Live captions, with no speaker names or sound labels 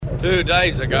2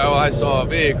 days ago, I saw a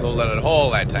vehicle that had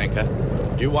hauled that tanker.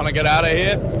 You want to get out of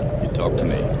here? You talk to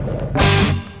me.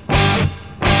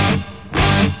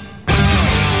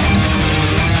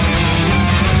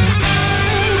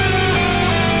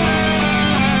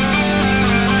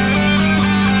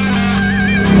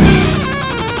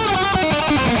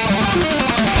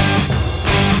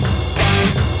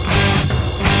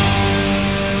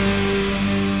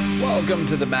 Welcome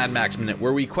to the Mad Max Minute,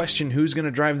 where we question who's going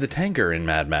to drive the tanker in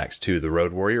Mad Max 2, The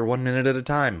Road Warrior, 1 minute at a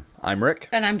time. I'm Rick.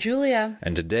 And I'm Julia.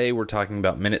 And today we're talking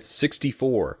about minute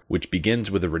 64, which begins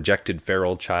with a rejected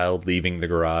feral child leaving the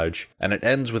garage, and it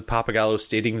ends with Pappagallo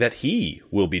stating that he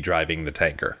will be driving the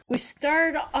tanker. We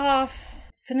start off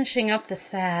finishing up the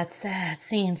sad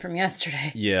scene from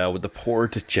yesterday. Yeah, with the poor,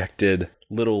 dejected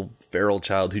little feral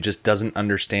child who just doesn't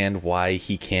understand why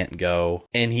he can't go.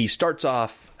 And he starts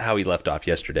off how he left off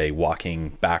yesterday,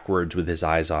 walking backwards with his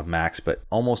eyes on Max, but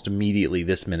almost immediately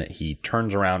this minute he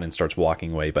turns around and starts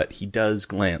walking away, but he does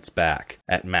glance back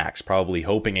at Max, probably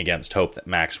hoping against hope that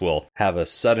Max will have a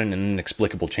sudden and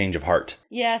inexplicable change of heart.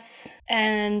 Yes,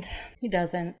 and he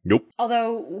doesn't. Nope.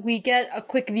 Although we get a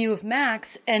quick view of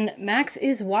Max, and Max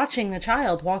is watching the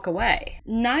child walk away.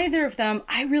 Neither of them,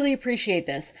 I really appreciate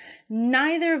this,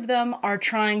 neither of them are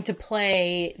trying to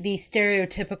play the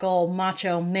stereotypical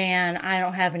macho man, I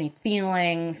don't have any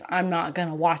feelings, I'm not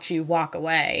gonna watch you walk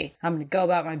away, I'm gonna go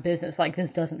about my business like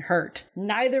this doesn't hurt.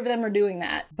 Neither of them are doing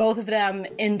that. Both of them,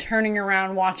 in turning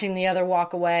around watching the other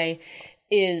walk away,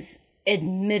 is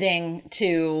admitting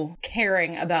to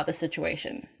caring about the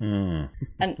situation.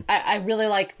 And I really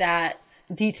like that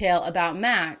detail about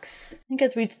Max. I think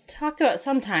as we talked about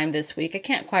sometime this week, I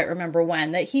can't quite remember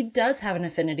when, that he does have an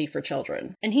affinity for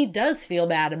children. And he does feel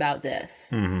bad about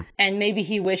this. And maybe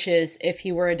he wishes if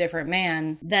he were a different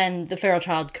man, then the feral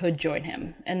child could join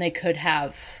him and they could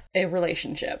have a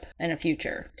relationship and a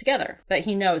future together. But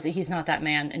he knows that he's not that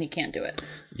man and he can't do it.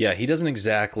 Yeah, he doesn't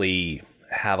exactly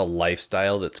have a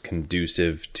lifestyle that's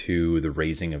conducive to the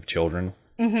raising of children.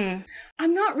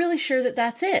 I'm not really sure that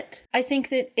that's it. I think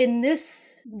that in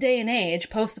this day and age,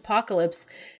 post-apocalypse,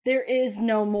 there is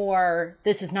no more,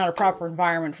 this is not a proper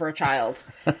environment for a child.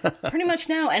 Pretty much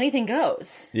now, anything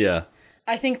goes. Yeah.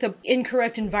 I think the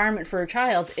incorrect environment for a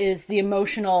child is the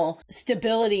emotional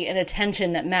stability and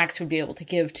attention that Max would be able to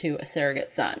give to a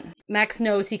surrogate son. Max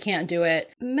knows he can't do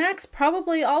it. Max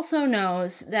probably also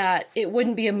knows that it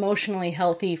wouldn't be emotionally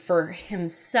healthy for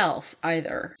himself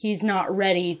either. He's not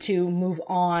ready to move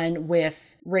on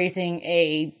with raising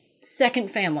a second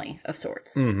family of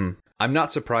sorts. I'm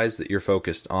not surprised that you're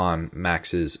focused on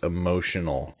Max's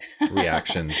emotional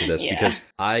reaction to this because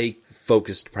I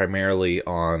focused primarily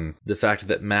on the fact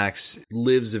that Max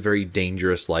lives a very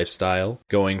dangerous lifestyle,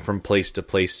 going from place to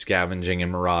place, scavenging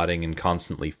and marauding and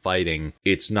constantly fighting.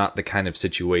 It's not the kind of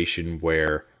situation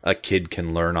where a kid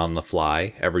can learn on the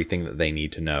fly everything that they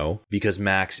need to know, because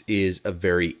Max is a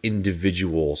very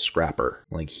individual scrapper.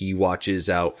 Like, he watches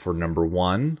out for number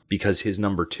one because his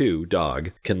number two,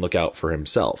 Dog, can look out for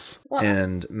himself. Well,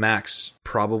 and Max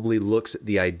probably looks at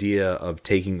the idea of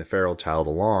taking the feral child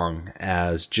along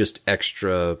as just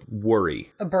extra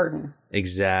worry. A burden.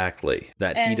 Exactly.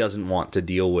 That he doesn't want to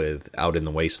deal with out in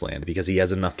the wasteland because he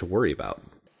has enough to worry about.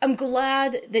 I'm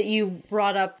glad that you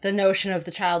brought up the notion of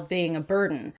the child being a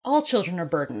burden. All children are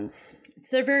burdens. It's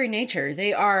their very nature.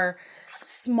 They are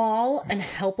small and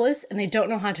helpless, and they don't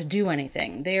know how to do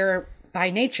anything. They are, by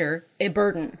nature, a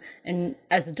burden. And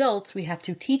as adults, we have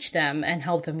to teach them and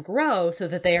help them grow so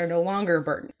that they are no longer a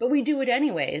burden. But we do it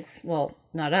anyways. Well,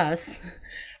 not us.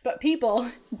 But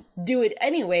people do it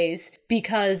anyways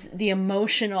because the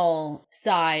emotional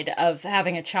side of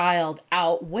having a child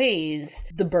outweighs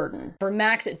the burden. For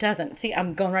Max, it doesn't. See,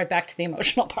 I'm going right back to the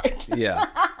emotional part. Yeah.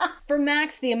 For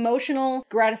Max, the emotional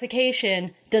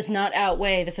gratification does not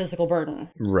outweigh the physical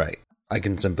burden. Right. I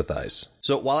can sympathize.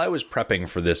 So while I was prepping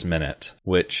for this minute,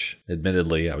 which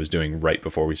admittedly I was doing right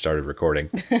before we started recording,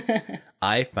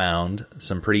 I found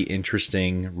some pretty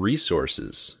interesting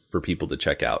resources for people to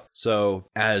check out. So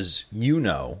as you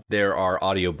know, there are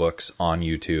audiobooks on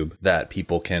YouTube that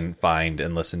people can find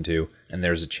and listen to. And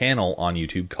there's a channel on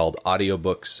YouTube called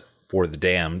Audiobooks for the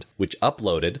Damned, which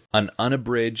uploaded an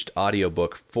unabridged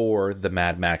audiobook for the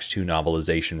Mad Max 2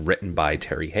 novelization written by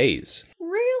Terry Hayes.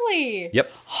 Really?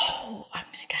 Yep. Oh, I'm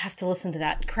going to have to listen to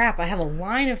that. Crap, I have a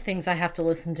line of things I have to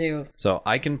listen to. So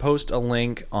I can post a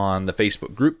link on the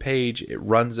Facebook group page. It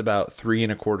runs about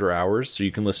 3.25 hours, so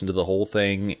you can listen to the whole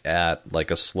thing at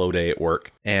like a slow day at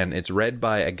work. And it's read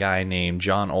by a guy named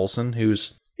John Olson,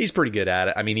 who's He's pretty good at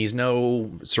it. I mean, he's no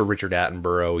Sir Richard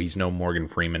Attenborough, he's no Morgan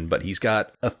Freeman, but he's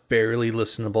got a fairly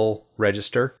listenable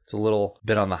register. It's a little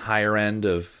bit on the higher end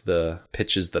of the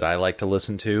pitches that I like to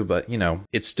listen to, but you know,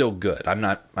 it's still good. I'm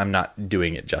not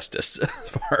doing it justice as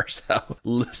far as how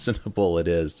listenable it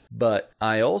is. But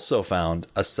I also found,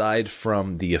 aside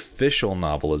from the official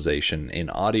novelization in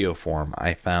audio form,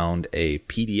 I found a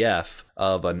PDF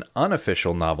of an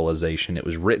unofficial novelization. It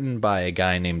was written by a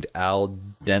guy named Al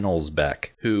Denelsbeck,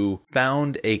 who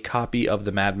found a copy of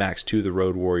the Mad Max 2 The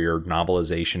Road Warrior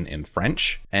novelization in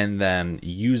French, and then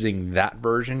using that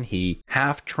version, he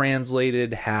half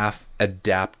translated, half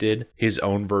adapted his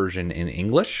own version in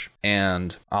English,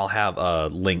 and I'll have a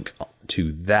link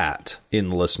to that in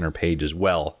the listener page as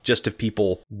well, just if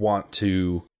people want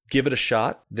to give it a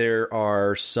shot. There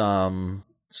are some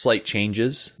slight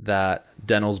changes that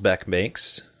Denelsbeck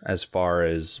makes as far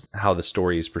as how the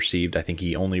story is perceived. I think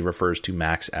he only refers to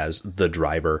Max as the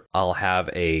driver. I'll have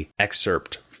a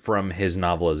excerpt from his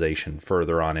novelization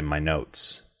further on in my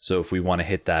notes. So if we want to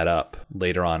hit that up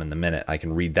later on in the minute, I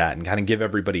can read that and kind of give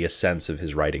everybody a sense of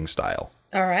his writing style.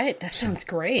 All right, that sounds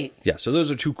great. Yeah, so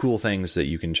those are two cool things that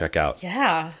you can check out.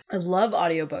 Yeah, I love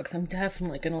audiobooks. I'm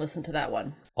definitely going to listen to that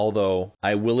one. Although,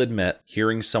 I will admit,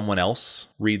 hearing someone else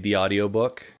read the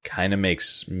audiobook kind of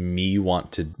makes me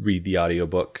want to read the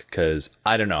audiobook, because,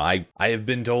 I don't know, I have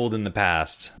been told in the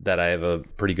past that I have a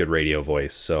pretty good radio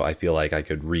voice, so I feel like I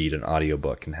could read an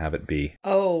audiobook and have it be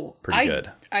pretty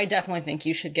good. I definitely think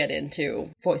you should get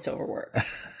into voiceover work.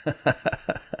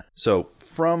 So,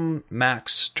 from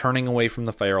Max turning away from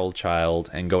the feral child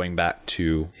and going back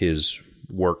to his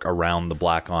work around the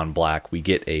Black on Black, we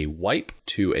get a wipe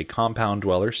to a compound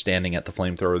dweller standing at the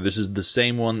flamethrower. This is the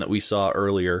same one that we saw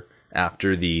earlier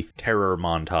after the terror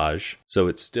montage. So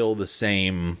it's still the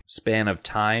same span of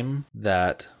time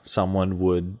that someone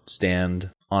would stand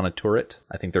on a turret.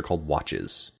 I think they're called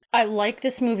watches. I like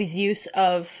this movie's use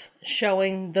of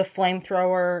showing the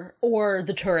flamethrower or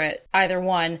the turret, either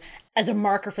one, as a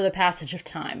marker for the passage of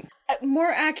time.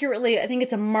 More accurately, I think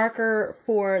it's a marker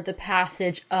for the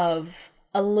passage of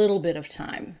a little bit of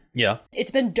time. Yeah.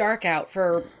 It's been dark out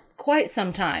for quite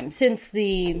some time. Since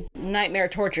the nightmare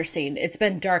torture scene, it's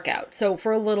been dark out. So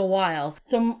for a little while.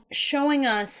 So showing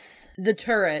us the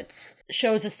turrets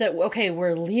shows us that, okay,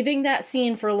 we're leaving that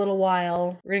scene for a little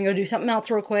while. We're going to go do something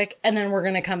else real quick. And then we're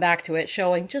going to come back to it,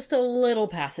 showing just a little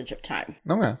passage of time.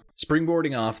 Okay.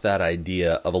 Springboarding off that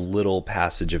idea of a little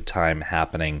passage of time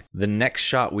happening, the next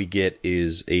shot we get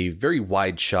is a very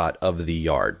wide shot of the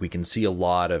yard. We can see a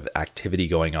lot of activity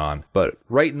going on, but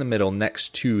right in the middle,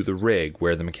 next to the rig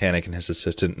where the mechanic and his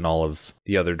assistant and all of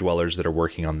the other dwellers that are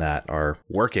working on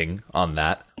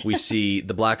that, we see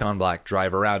the Black on Black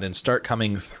drive around and start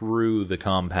coming through the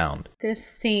compound. This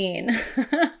scene.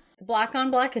 The Black on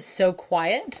Black is so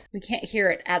quiet. We can't hear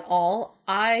it at all.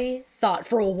 I thought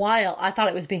for a while,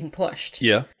 it was being pushed.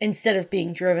 Yeah. Instead of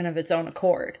being driven of its own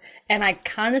accord. And I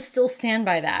kind of still stand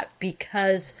by that,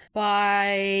 because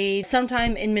by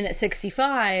sometime in minute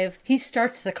 65, he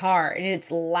starts the car and it's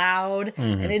loud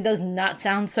and it does not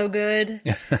sound so good.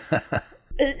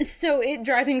 So it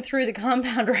driving through the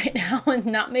compound right now and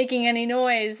not making any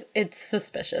noise, it's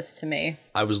suspicious to me.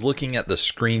 I was looking at the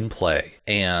screenplay,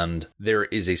 and there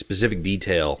is a specific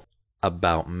detail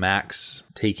about Max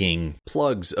taking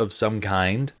plugs of some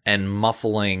kind and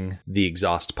muffling the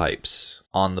exhaust pipes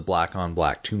on the Black on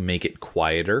Black to make it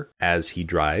quieter as he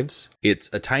drives. It's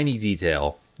a tiny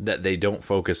detail that they don't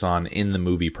focus on in the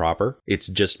movie proper. It's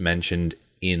just mentioned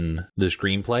in the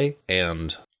screenplay,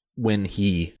 and when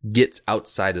he gets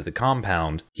outside of the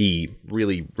compound, he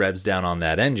really revs down on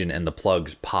that engine and the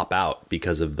plugs pop out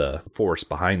because of the force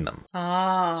behind them.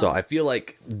 So I feel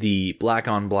like the Black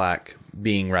on Black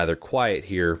being rather quiet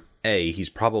here, he's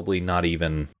probably not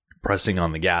even pressing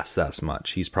on the gas that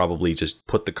much. He's probably just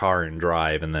put the car in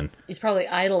drive and then he's probably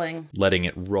idling, letting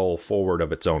it roll forward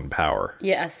of its own power.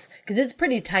 Yes, because it's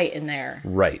pretty tight in there.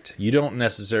 Right. You don't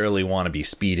necessarily want to be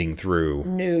speeding through.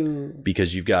 No.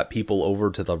 Because you've got people over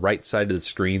to the right side of the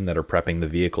screen that are prepping the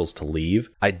vehicles to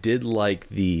leave. I did like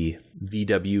the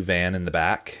VW van in the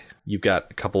back. You've got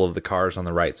a couple of the cars on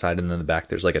the right side, and then in the back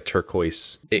there's like a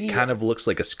turquoise. It kind of looks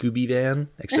like a Scooby van,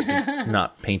 except it's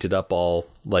not painted up all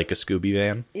like a Scooby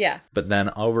van. Yeah. But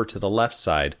then over to the left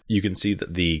side, you can see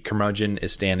that the curmudgeon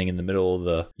is standing in the middle of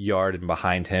the yard, and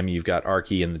behind him you've got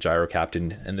Arky and the gyro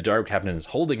captain, and the gyro captain is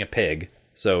holding a pig.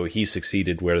 So he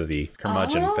succeeded where the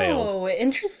curmudgeon failed. Oh,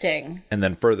 interesting. And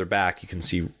then further back, you can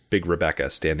see Big Rebecca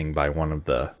standing by one of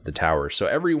the towers. So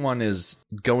everyone is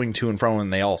going to and from,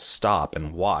 and they all stop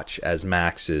and watch as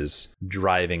Max is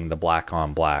driving the Black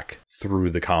on Black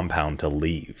through the compound to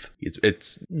leave.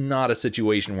 It's not a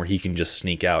situation where he can just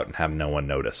sneak out and have no one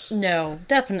notice. No,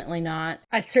 definitely not.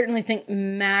 I certainly think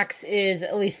Max is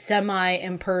at least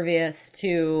semi-impervious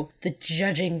to the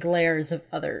judging glares of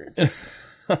others.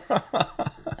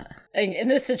 In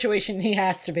this situation, he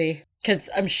has to be.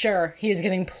 Because I'm sure he is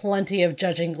getting plenty of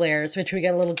judging glares, which we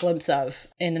get a little glimpse of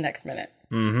in the next minute.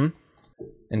 Mm-hmm.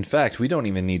 In fact, we don't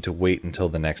even need to wait until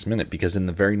the next minute, because in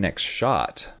the very next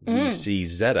shot, we see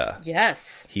Zeta.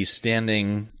 Yes. He's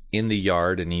standing in the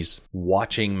yard and he's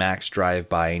watching Max drive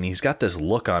by, and he's got this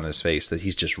look on his face that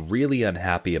he's just really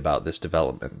unhappy about this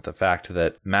development. The fact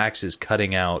that Max is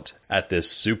cutting out at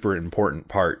this super important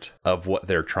part of what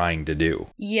they're trying to do.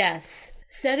 Yes.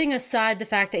 Setting aside the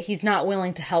fact that he's not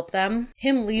willing to help them,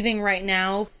 him leaving right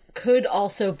now could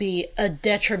also be a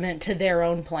detriment to their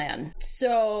own plan.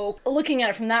 So, looking at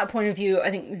it from that point of view,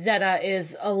 I think Zeta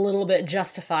is a little bit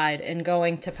justified in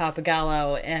going to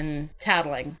Pappagallo and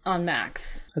tattling on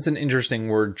Max. That's an interesting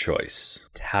word choice.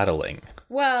 Tattling.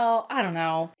 Well, I don't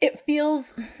know.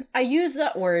 I use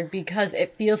that word because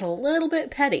it feels a little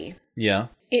bit petty. Yeah.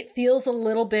 It feels a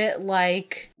little bit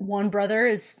like one brother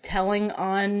is telling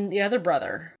on the other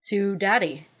brother to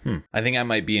daddy. I think I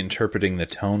might be interpreting the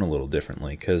tone a little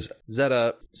differently, because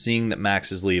Zeta, seeing that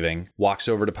Max is leaving, walks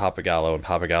over to Pappagallo, and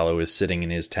Pappagallo is sitting in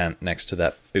his tent next to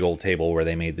that big old table where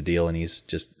they made the deal, and he's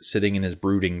just sitting in his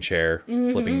brooding chair,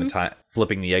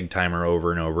 flipping the egg timer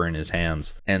over and over in his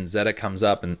hands. And Zeta comes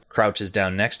up and crouches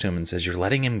down next to him and says, "You're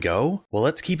letting him go? Well,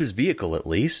 let's keep his vehicle at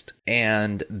least."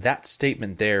 And that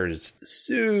statement there is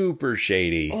super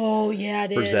shady. Oh, yeah,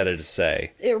 it is. For Zeta to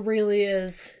say. It really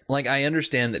is. Like, I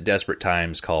understand that desperate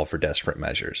times call for desperate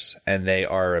measures, and they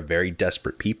are a very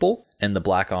desperate people, and the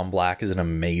Black on Black is an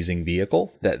amazing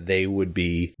vehicle that they would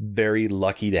be very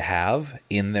lucky to have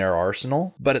in their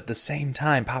arsenal. But at the same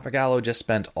time, Pappagallo just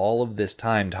spent all of this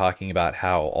time talking about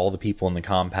how all the people in the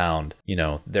compound,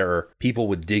 there are people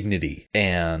with dignity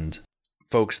and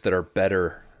folks that are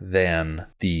better than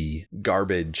the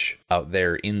garbage out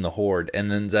there in the horde. And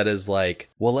then Zeta's like,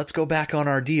 well, let's go back on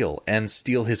our deal and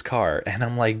steal his car. And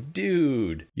I'm like,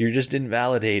 dude, you're just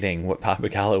invalidating what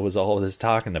Pappagallo was all this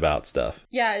talking about stuff.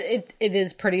 Yeah, it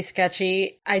is pretty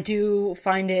sketchy. I do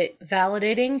find it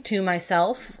validating to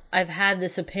myself. I've had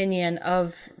this opinion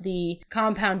of the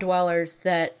compound dwellers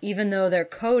that even though they're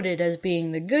coded as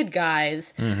being the good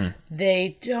guys,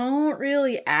 they don't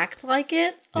really act like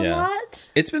it a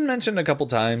lot. It's been mentioned a couple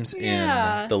times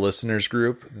in the listeners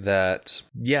group that,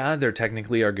 they're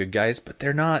technically our good guys, but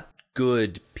they're not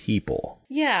good people.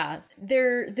 Yeah,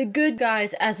 they're the good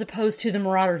guys as opposed to the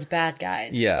Marauders bad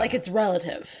guys. Yeah. Like, it's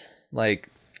relative. Like,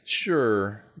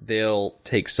 sure, they'll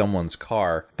take someone's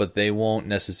car, but they won't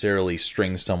necessarily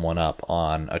string someone up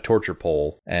on a torture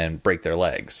pole and break their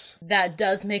legs. That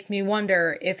does make me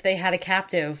wonder, if they had a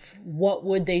captive, what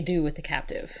would they do with the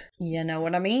captive? You know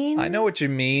what I mean? I know what you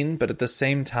mean, but at the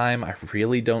same time, I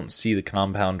really don't see the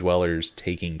compound dwellers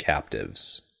taking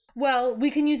captives. Well,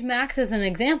 we can use Max as an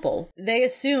example. They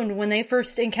assumed, when they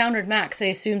first encountered Max, they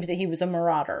assumed that he was a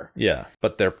marauder. Yeah,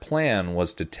 but their plan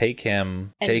was to take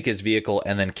his vehicle,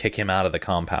 and then kick him out of the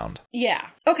compound. Yeah.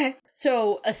 Okay.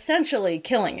 So, essentially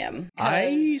killing him.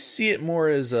 I see it more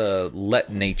as a let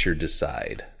nature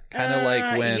decide. Kind of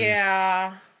like when...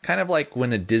 Yeah. Kind of like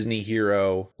when a Disney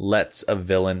hero lets a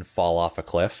villain fall off a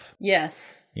cliff.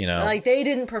 Yes. Like, they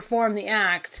didn't perform the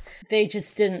act, they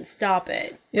just didn't stop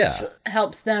it. Yeah. Which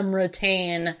helps them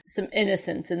retain some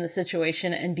innocence in the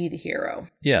situation and be the hero.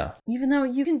 Yeah. Even though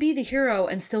you can be the hero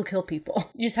and still kill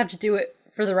people. You just have to do it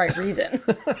for the right reason.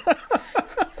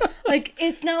 Like,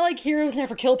 it's not like heroes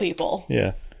never kill people.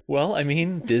 Yeah. Well, I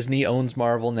mean, Disney owns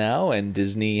Marvel now, and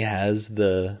Disney has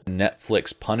the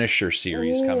Netflix Punisher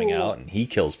series coming out, and he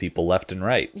kills people left and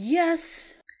right.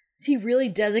 Yes. Is he really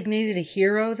designated a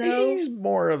hero, though? He's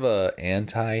more of a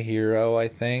anti-hero, I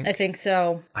think. I think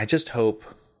so. I just hope,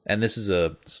 and this is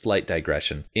a slight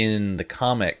digression, in the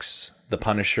comics, the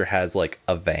Punisher has, like,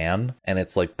 a van, and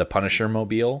it's, like, the Punisher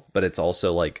mobile, but it's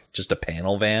also, like, just a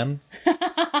panel van.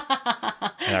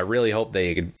 And I really hope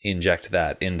they could inject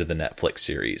that into the Netflix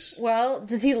series. Well,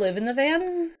 does he live in the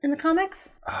van in the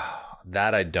comics?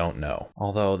 That I don't know.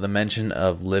 Although the mention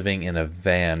of living in a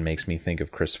van makes me think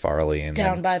of Chris Farley. And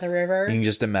Down by the river. You can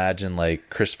just imagine, like,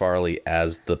 Chris Farley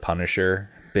as the Punisher.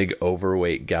 Big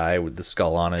overweight guy with the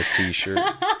skull on his t-shirt.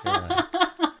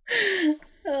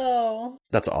 Oh.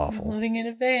 That's awful. Living in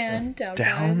a van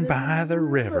down by the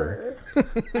river.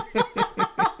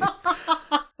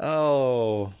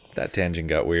 Oh, that tangent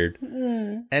got weird.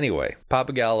 Anyway,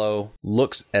 Pappagallo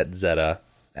looks at Zeta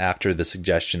after the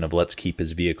suggestion of let's keep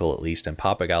his vehicle at least, and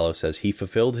Papagallo says he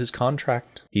fulfilled his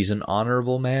contract. He's an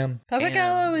honorable man.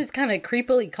 Papagallo is kind of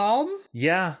creepily calm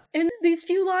Yeah. in these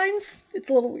few lines. It's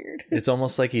a little weird. It's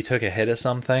almost like he took a hit of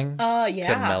something Yeah.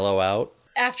 to mellow out.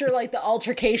 After, like, the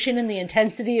altercation and the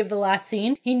intensity of the last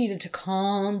scene, he needed to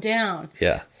calm down.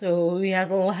 Yeah. So he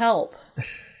has a little help.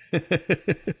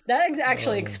 That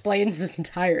actually explains this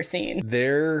entire scene.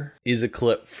 There is a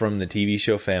clip from the TV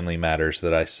show Family Matters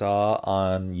that I saw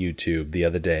on YouTube the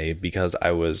other day because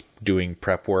I was doing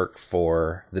prep work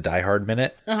for the Die Hard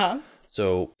Minute. Uh-huh.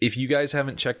 So if you guys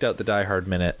haven't checked out the Die Hard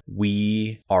Minute,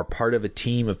 we are part of a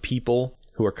team of people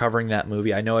who are covering that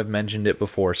movie. I know I've mentioned it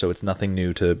before, so it's nothing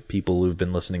new to people who've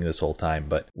been listening this whole time,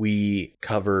 but we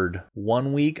covered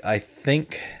 1 week, I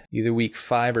think, either week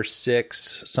 5 or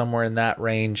 6, somewhere in that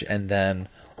range, and then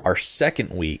our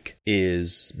second week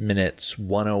is minutes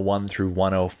 101 through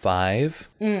 105,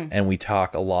 and we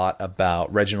talk a lot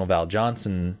about Reginald Val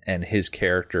Johnson and his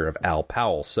character of Al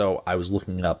Powell. So I was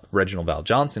looking up Reginald Val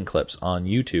Johnson clips on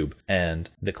YouTube, and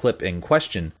the clip in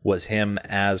question was him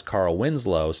as Carl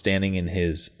Winslow standing in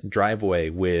his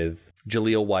driveway with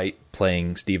Jaleel White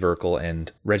playing Steve Urkel,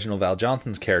 and Reginald Val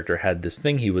Johnson's character had this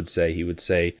thing he would say. He would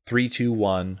say, 3, 2,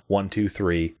 1, 1, 2,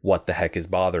 3, what the heck is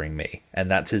bothering me? And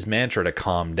that's his mantra to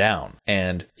calm down.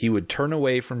 And he would turn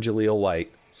away from Jaleel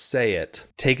White, say it,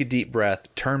 take a deep breath,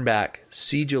 turn back,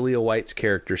 see Jaleel White's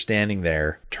character standing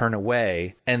there, turn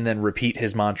away, and then repeat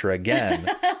his mantra again,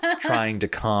 trying to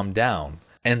calm down.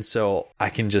 And so I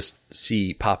can just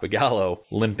see Papagallo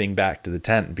limping back to the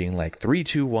tent and being like, 3,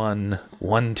 2, 1,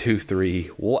 1, 2, 3,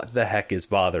 what the heck is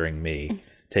bothering me?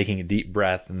 Taking a deep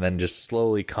breath and then just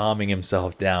slowly calming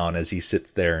himself down as he sits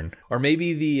there. And, or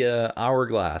maybe the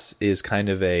hourglass is kind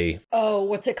of a... Oh,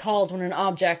 what's it called when an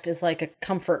object is like a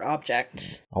comfort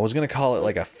object? I was going to call it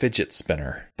like a fidget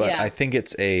spinner, but Yeah. I think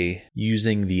it's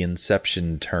using the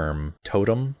Inception term,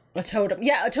 totem. A totem.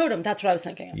 Yeah, a totem. That's what I was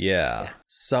thinking of. Yeah.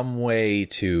 Some way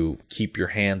to keep your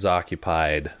hands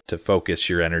occupied, to focus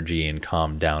your energy and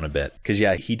calm down a bit. Because,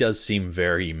 yeah, he does seem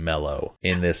very mellow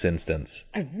in this instance.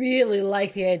 I really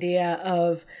like the idea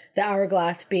of the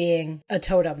hourglass being a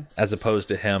totem. As opposed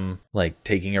to him, like,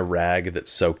 taking a rag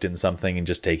that's soaked in something and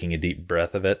just taking a deep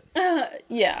breath of it.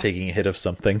 Yeah. Taking a hit of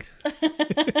something.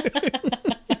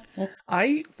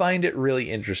 I find it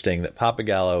really interesting that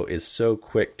Papagallo is so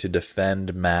quick to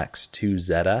defend Max to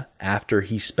Zeta after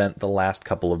he spent the last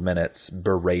couple of minutes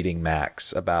berating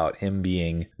Max about him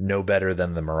being no better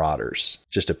than the Marauders.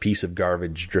 Just a piece of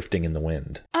garbage drifting in the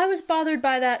wind. I was bothered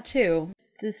by that too.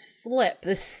 This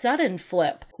sudden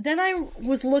flip. Then I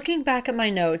was looking back at my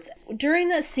notes. During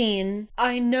that scene,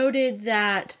 I noted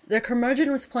that the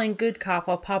curmudgeon was playing good cop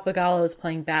while Papagallo was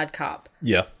playing bad cop.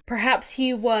 Yeah. Perhaps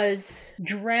he was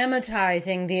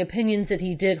dramatizing the opinions that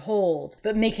he did hold,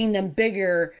 but making them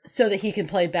bigger so that he can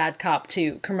play bad cop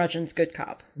to curmudgeon's good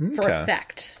cop for Okay.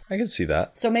 effect. I can see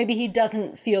that. So maybe he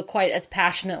doesn't feel quite as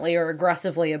passionately or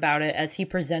aggressively about it as he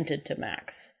presented to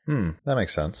Max. That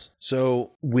makes sense.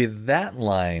 So, with that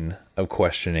line of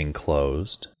questioning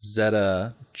closed,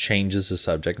 Zeta changes the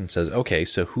subject and says, okay,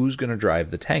 so who's going to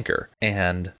drive the tanker?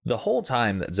 And the whole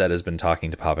time that Zeta's been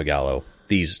talking to Papagallo,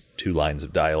 these 2 lines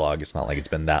of dialogue, it's not like it's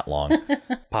been that long,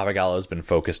 Papagallo's been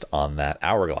focused on that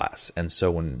hourglass. And so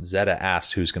when Zeta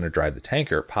asks who's going to drive the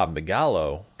tanker,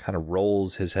 Papagallo kind of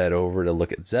rolls his head over to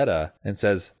look at Zeta and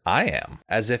says, I am,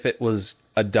 as if it was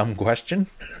a dumb question.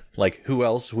 Like, who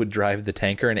else would drive the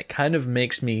tanker? And it kind of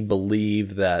makes me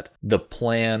believe that the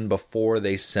plan before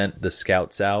they sent the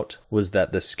scouts out was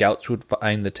that the scouts would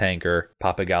find the tanker,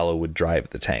 Papagallo would drive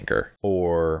the tanker,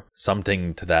 or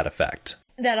something to that effect.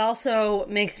 That also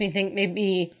makes me think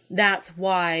maybe that's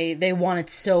why they wanted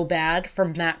so bad for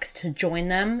Max to join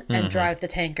them and drive the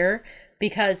tanker,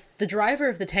 because the driver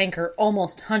of the tanker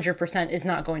almost 100% is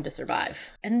not going to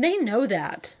survive. And they know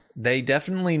that. They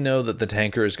definitely know that the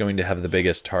tanker is going to have the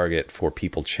biggest target for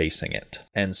people chasing it.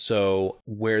 And so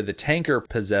where the tanker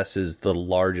possesses the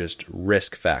largest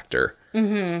risk factor,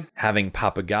 having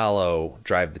Papagallo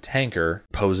drive the tanker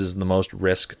poses the most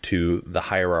risk to the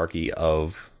hierarchy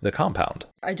of the compound.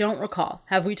 I don't recall.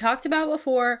 Have we talked about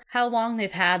before how long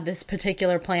they've had this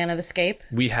particular plan of escape?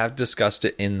 We have discussed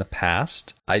it in the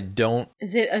past. I don't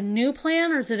Is it a new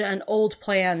plan or is it an old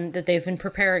plan that they've been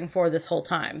preparing for this whole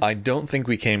time? think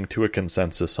we came to a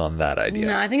consensus on that idea.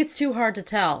 No, I think it's too hard to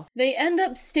tell. They end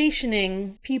up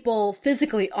stationing people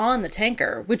physically on the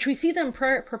tanker, which we see them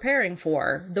preparing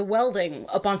for. The welding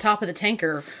up on top of the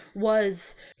tanker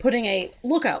was putting a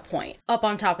lookout point up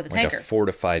on top of the Like tanker. a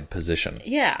fortified position.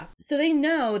 Yeah. Yeah. So they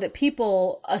know that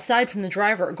people, aside from the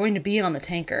driver, are going to be on the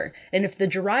tanker. And if the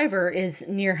driver is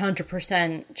near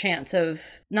 100% chance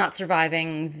of not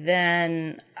surviving,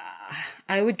 then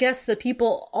I would guess the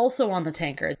people also on the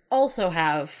tanker also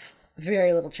have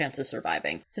very little chance of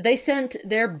surviving. So they sent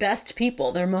their best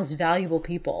people, their most valuable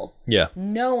people,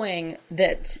 knowing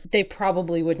that they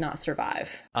probably would not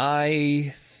survive.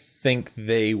 I think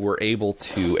they were able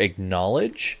to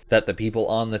acknowledge that the people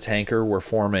on the tanker were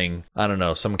forming, I don't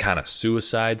know, some kind of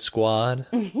suicide squad.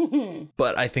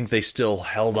 But I think they still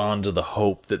held on to the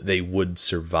hope that they would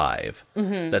survive.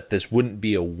 That this wouldn't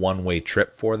be a one-way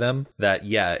trip for them. That,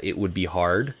 yeah, it would be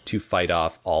hard to fight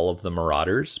off all of the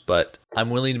marauders, but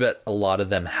I'm willing to bet a lot of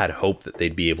them had hope that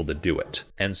they'd be able to do it.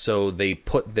 And so they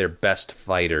put their best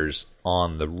fighters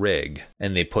on the rig,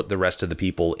 and they put the rest of the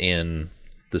people in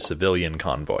the civilian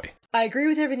convoy. I agree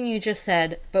with everything you just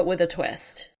said, but with a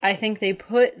twist. I think they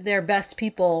put their best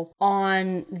people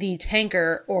on the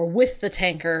tanker or with the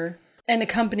tanker and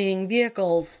accompanying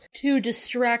vehicles to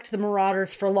distract the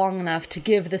marauders for long enough to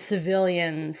give the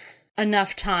civilians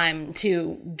enough time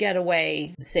to get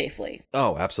away safely.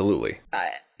 Oh, absolutely.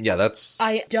 Yeah, that's...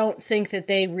 I don't think that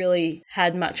they really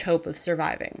had much hope of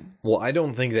surviving. Well, I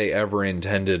don't think they ever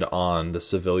intended on the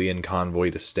civilian convoy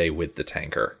to stay with the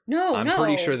tanker. I'm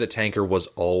pretty sure the tanker was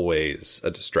always a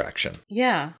distraction.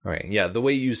 Yeah. All right, yeah, the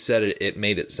way you said it, it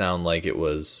made it sound like it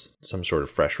was some sort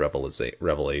of fresh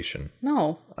revelation.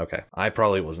 No. Okay. I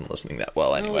probably wasn't listening that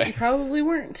well anyway. No, you probably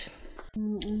weren't. I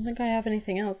don't think I have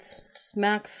anything else. Just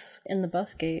Max in the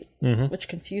bus gate, which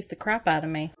confused the crap out of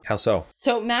me. How so?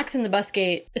 So Max in the bus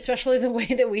gate, especially the way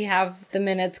that we have the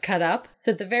minutes cut up.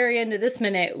 So at the very end of this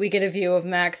minute, we get a view of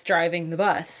Max driving the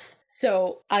bus.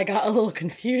 So I got a little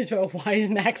confused about why is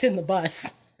Max in the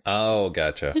bus. Oh,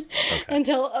 gotcha. Okay.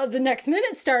 Until the next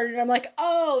minute started, I'm like,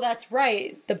 oh, that's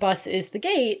right. The bus is the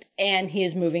gate, and he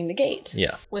is moving the gate.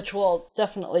 Yeah. Which we'll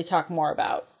definitely talk more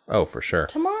about. Oh, for sure.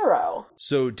 Tomorrow.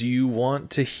 So do you want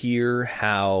to hear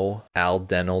how Al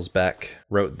Dennelsbeck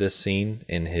wrote this scene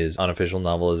in his unofficial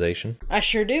novelization? I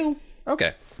sure do.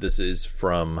 Okay. This is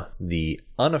from the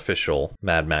unofficial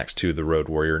Mad Max 2 The Road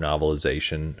Warrior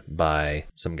novelization by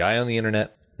some guy on the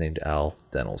internet named Al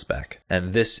Dennelsbeck.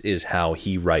 And this is how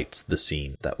he writes the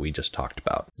scene that we just talked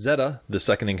about. Zeta, the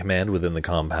second in command within the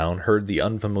compound, heard the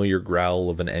unfamiliar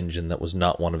growl of an engine that was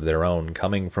not one of their own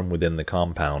coming from within the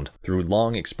compound. Through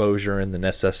long exposure and the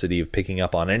necessity of picking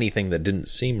up on anything that didn't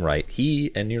seem right,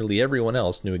 he and nearly everyone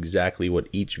else knew exactly what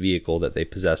each vehicle that they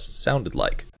possessed sounded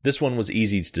like. This one was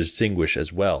easy to distinguish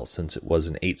as well, since it was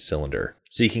an 8-cylinder.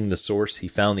 Seeking the source, he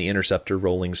found the interceptor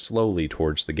rolling slowly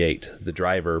towards the gate, the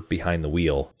driver behind the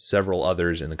wheel. Several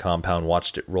others in the compound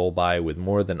watched it roll by with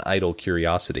more than idle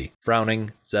curiosity.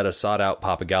 Frowning, Zeta sought out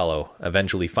Papagallo,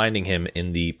 eventually finding him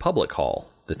in the public hall,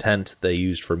 the tent they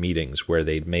used for meetings where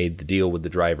they'd made the deal with the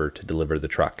driver to deliver the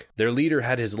truck. Their leader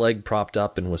had his leg propped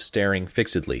up and was staring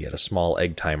fixedly at a small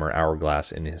egg timer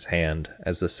hourglass in his hand.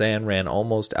 As the sand ran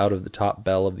almost out of the top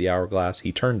bell of the hourglass,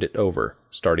 he turned it over,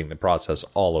 starting the process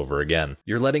all over again.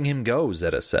 "You're letting him go,"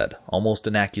 Zeta said, almost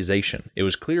an accusation. It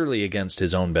was clearly against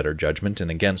his own better judgment and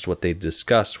against what they'd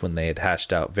discussed when they had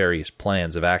hashed out various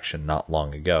plans of action not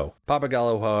long ago.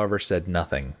 Papagallo, however, said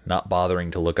nothing, not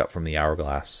bothering to look up from the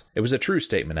hourglass. It was a true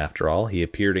statement after all. He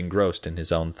appeared engrossed in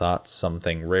his own thoughts,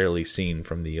 something rarely seen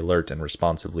from the alert and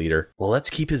responsive leader. "Well, let's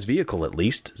keep his vehicle at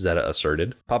least," Zeta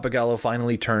asserted. Papagallo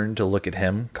finally turned to look at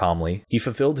him, calmly. "He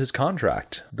fulfilled his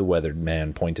contract," the weathered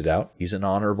man pointed out. "He's an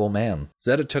honorable man."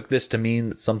 Zeta took this to mean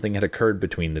that something had occurred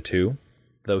between the two,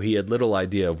 though he had little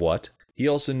idea of what. He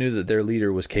also knew that their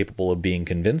leader was capable of being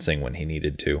convincing when he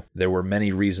needed to. There were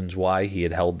many reasons why he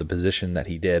had held the position that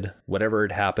he did. Whatever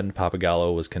had happened,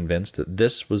 Papagallo was convinced that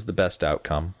this was the best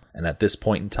outcome, and at this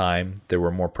point in time, there were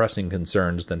more pressing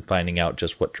concerns than finding out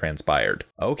just what transpired.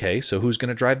 "Okay, so who's going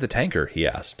to drive the tanker?" he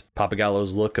asked.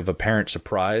 Papagallo's look of apparent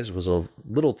surprise was a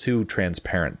little too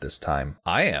transparent this time.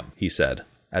 "I am," he said,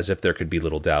 as if there could be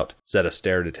little doubt. Zeta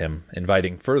stared at him,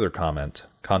 inviting further comment,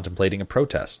 contemplating a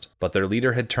protest. But their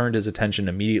leader had turned his attention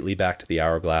immediately back to the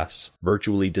hourglass,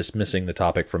 virtually dismissing the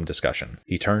topic from discussion.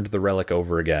 He turned the relic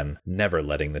over again, never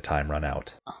letting the time run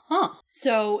out.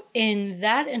 So in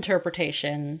that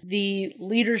interpretation, the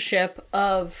leadership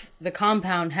of the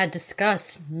compound had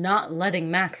discussed not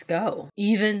letting Max go,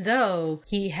 even though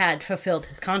he had fulfilled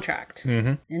his contract.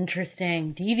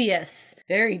 Interesting. Devious.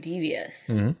 Very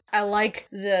devious. I like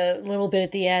the little bit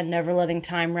at the end, never letting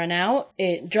time run out.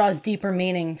 It draws deeper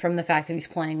meaning from the fact that he's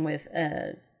playing with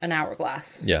a an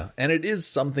hourglass. Yeah, and it is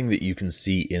something that you can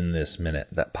see in this minute,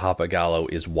 that Pappagallo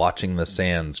is watching the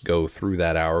sands go through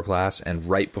that hourglass, and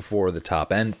right before the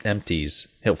top empties,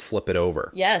 he'll flip it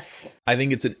over. Yes. I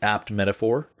think it's an apt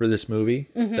metaphor for this movie,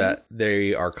 that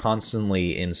they are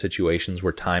constantly in situations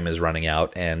where time is running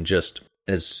out, and just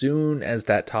as soon as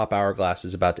that top hourglass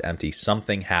is about to empty,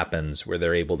 something happens where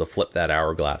they're able to flip that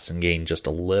hourglass and gain just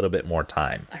a little bit more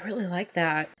time. I really like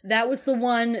that. That was the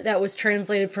one that was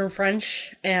translated from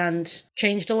French and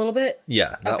changed a little bit?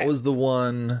 Yeah, that Okay. was the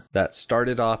one that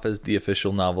started off as the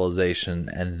official novelization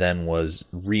and then was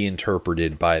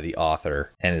reinterpreted by the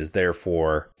author and is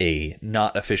therefore a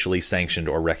not officially sanctioned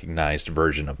or recognized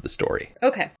version of the story.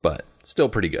 Okay. But still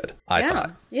pretty good, I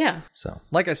thought. Yeah. So,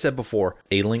 like I said before,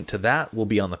 a link to that will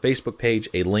be on the Facebook page.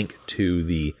 A link to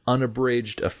the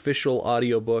unabridged official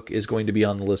audiobook is going to be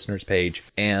on the listeners page.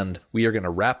 And we are going to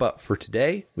wrap up for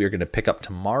today. We are going to pick up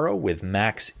tomorrow with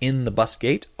Max in the Bus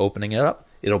Gate, opening it up.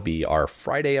 It'll be our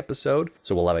Friday episode,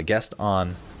 so we'll have a guest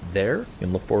on there. You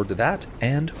can look forward to that.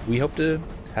 And we hope to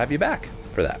have you back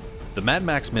for that. The Mad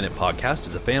Max Minute podcast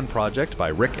is a fan project by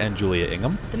Rick and Julia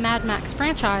Ingham. The Mad Max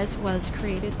franchise was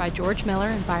created by George Miller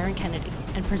and Byron Kennedy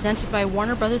and presented by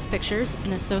Warner Brothers Pictures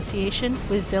in association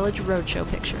with Village Roadshow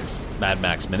Pictures. Mad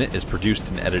Max Minute is produced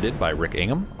and edited by Rick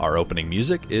Ingham. Our opening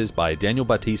music is by Daniel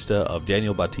Bautista of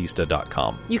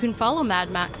danielbautista.com. You can follow Mad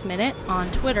Max Minute on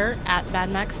Twitter at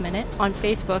Mad Max Minute, on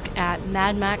Facebook at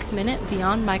Mad Max Minute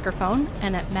Beyond Microphone,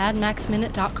 and at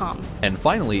madmaxminute.com. And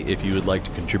finally, if you would like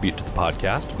to contribute to the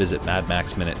podcast, visit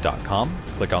madmaxminute.com,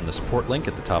 click on the support link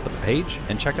at the top of the page,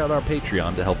 and check out our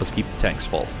Patreon to help us keep the tanks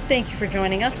full. Thank you for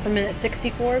joining us for Minute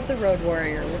 64 of The Road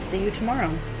Warrior. We'll see you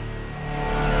tomorrow.